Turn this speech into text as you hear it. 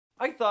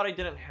I thought I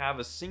didn't have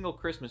a single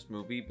Christmas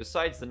movie,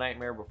 besides The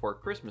Nightmare Before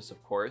Christmas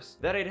of course,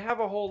 that I'd have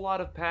a whole lot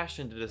of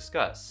passion to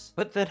discuss.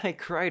 But then I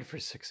cried for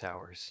 6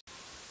 hours.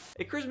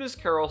 A Christmas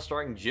Carol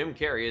starring Jim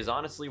Carrey is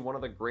honestly one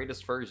of the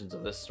greatest versions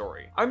of this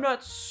story. I'm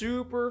not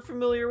super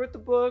familiar with the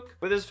book,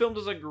 but this film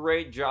does a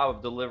great job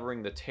of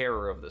delivering the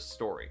terror of this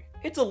story.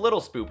 It's a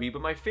little spoopy,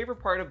 but my favorite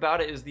part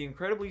about it is the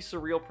incredibly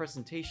surreal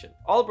presentation.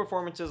 All the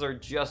performances are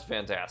just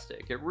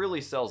fantastic. It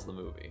really sells the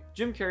movie.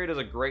 Jim Carrey does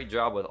a great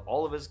job with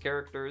all of his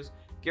characters.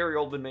 Gary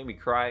Oldman made me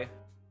cry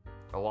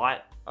a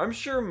lot. I'm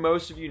sure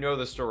most of you know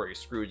the story.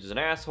 Scrooge is an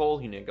asshole,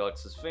 he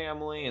neglects his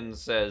family and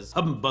says,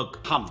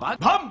 "Humbug,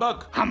 humbug,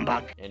 humbug,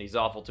 humbug," and he's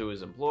awful to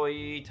his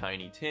employee,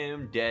 Tiny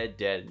Tim, dead,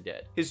 dead, and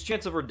dead. His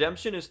chance of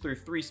redemption is through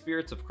 3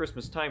 spirits of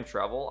Christmas time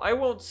travel. I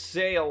won't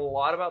say a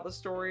lot about the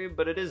story,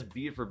 but it is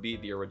beat for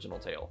beat the original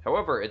tale.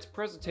 However, its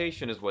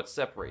presentation is what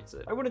separates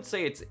it. I wouldn't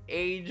say it's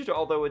aged,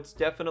 although it's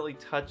definitely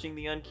touching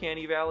the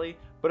uncanny valley,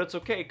 but it's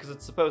okay because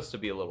it's supposed to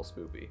be a little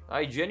spoopy.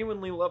 I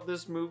genuinely love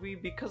this movie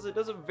because it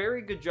does a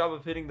very good job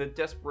of hitting the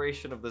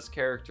desperation of this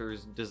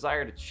character's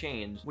desire to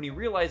change when he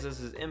realizes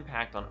his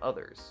impact on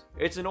others.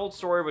 It's an old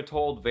story but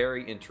told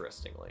very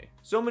interestingly.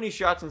 So many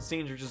shots and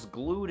scenes are just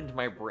glued into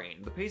my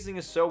brain. The pacing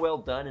is so well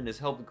done and is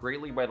helped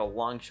greatly by the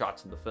long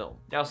shots in the film.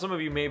 Now some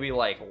of you may be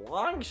like,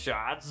 long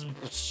shots?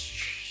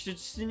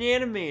 It's an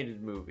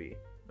animated movie.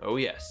 Oh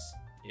yes,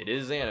 it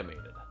is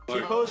animated.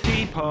 T-pose.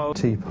 T-pose.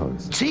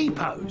 T-pose.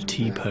 T-pose.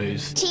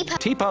 T-pose.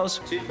 T-pose.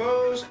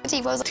 T-pose.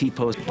 T-pose.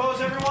 T-pose.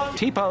 T-pose, everyone.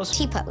 T-pose.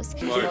 T-pose.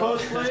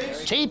 T-pose,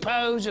 please.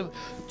 T-pose.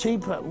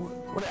 T-pose.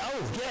 What?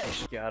 Oh,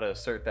 yes. Gotta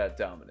assert that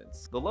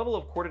dominance. The level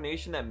of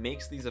coordination that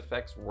makes these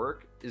effects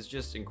work is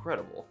just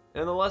incredible.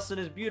 And the lesson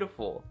is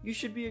beautiful. You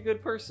should be a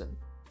good person.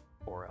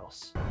 Or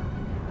else.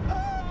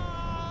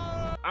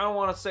 I don't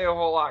want to say a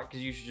whole lot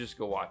because you should just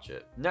go watch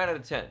it. 9 out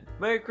of 10.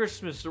 Merry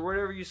Christmas or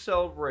whatever you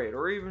celebrate,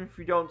 or even if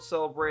you don't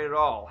celebrate at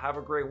all, have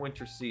a great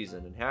winter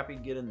season and happy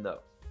getting the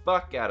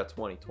fuck out of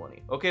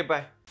 2020. Okay,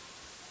 bye.